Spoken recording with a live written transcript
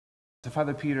So,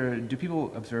 Father Peter, do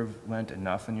people observe Lent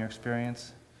enough in your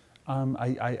experience?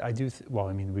 I do, well,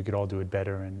 I mean, we could all do it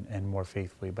better and more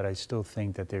faithfully, but I still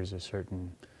think that there's a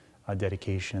certain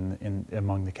dedication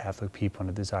among the Catholic people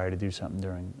and a desire to do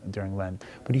something during Lent.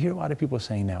 But you hear a lot of people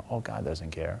saying now, oh, God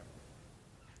doesn't care.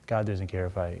 God doesn't care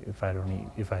if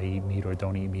I eat meat or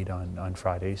don't eat meat on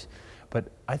Fridays.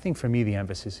 But I think for me the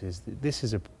emphasis is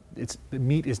the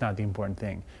meat is not the important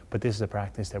thing, but this is a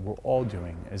practice that we're all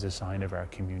doing as a sign of our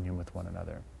communion with one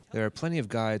another. There are plenty of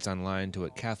guides online to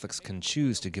what Catholics can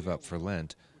choose to give up for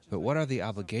Lent, but what are the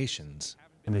obligations?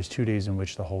 And there's 2 days in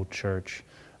which the whole church,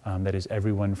 that is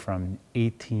everyone from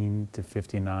 18 to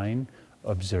 59,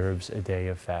 observes a day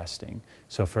of fasting.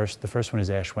 So the first one is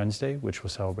Ash Wednesday, which we'll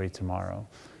celebrate tomorrow.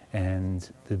 And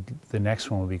the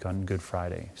next one will be on Good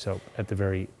Friday. So at the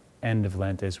very end of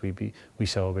Lent as we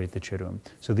celebrate the Triduum.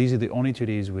 So these are the only 2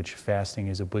 days which fasting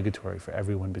is obligatory for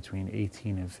everyone between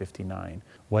 18 and 59.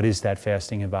 What is that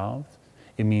fasting involved?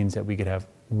 It means that we could have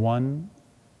one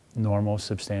normal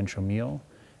substantial meal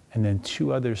and then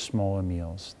 2 other smaller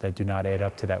meals that do not add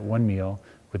up to that one meal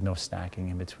with no snacking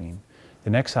in between.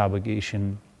 The next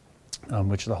obligation,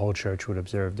 which the whole church would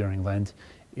observe during Lent,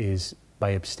 is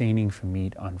by abstaining from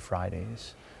meat on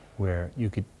Fridays, where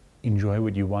you could enjoy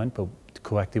what you want, but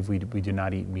collectively we do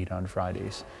not eat meat on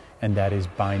Fridays. And that is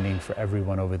binding for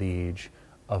everyone over the age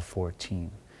of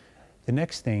 14. The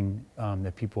next thing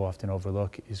that people often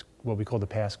overlook is what we call the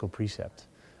Paschal precept.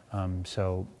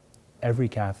 So every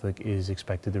Catholic is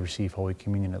expected to receive Holy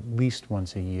Communion at least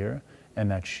once a year, and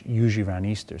that's usually around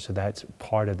Easter. So that's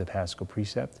part of the Paschal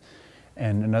precept.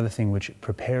 And another thing which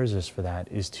prepares us for that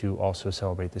is to also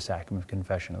celebrate the sacrament of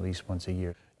confession at least once a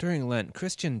year. During Lent,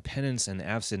 Christian penance and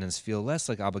abstinence feel less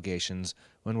like obligations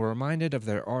when we're reminded of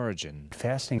their origin.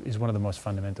 Fasting is one of the most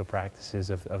fundamental practices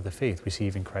of the faith. We see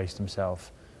even Christ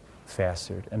himself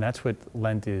fasted. And that's what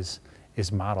Lent is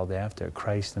modeled after.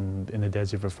 Christ in the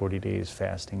desert for 40 days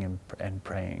fasting and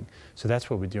praying. So that's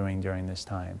what we're doing during this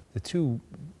time. The 2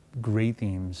 great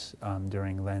themes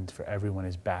during Lent for everyone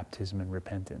is baptism and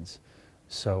repentance.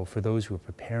 So for those who are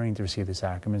preparing to receive the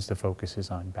sacraments, the focus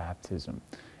is on baptism.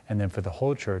 And then for the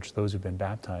whole church, those who've been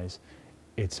baptized,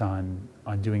 it's on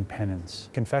doing penance.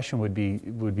 Confession would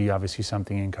be obviously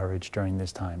something encouraged during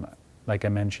this time. Like I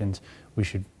mentioned, we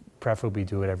should preferably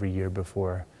do it every year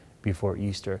before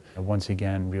Easter. Once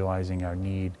again, realizing our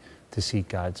need to seek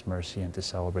God's mercy and to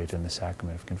celebrate in the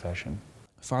sacrament of confession.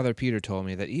 Father Peter told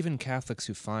me that even Catholics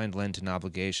who find Lenten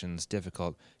obligations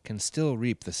difficult can still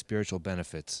reap the spiritual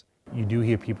benefits. You do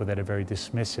hear people that are very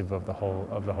dismissive of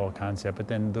the whole concept, but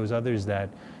then those others that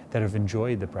have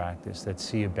enjoyed the practice, that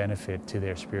see a benefit to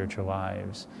their spiritual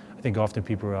lives. I think often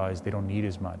people realize they don't need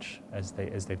as much as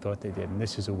they thought they did, and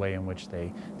this is a way in which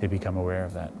they become aware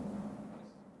of that.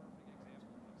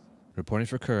 Reporting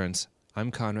for Currents,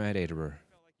 I'm Konrad Aderer.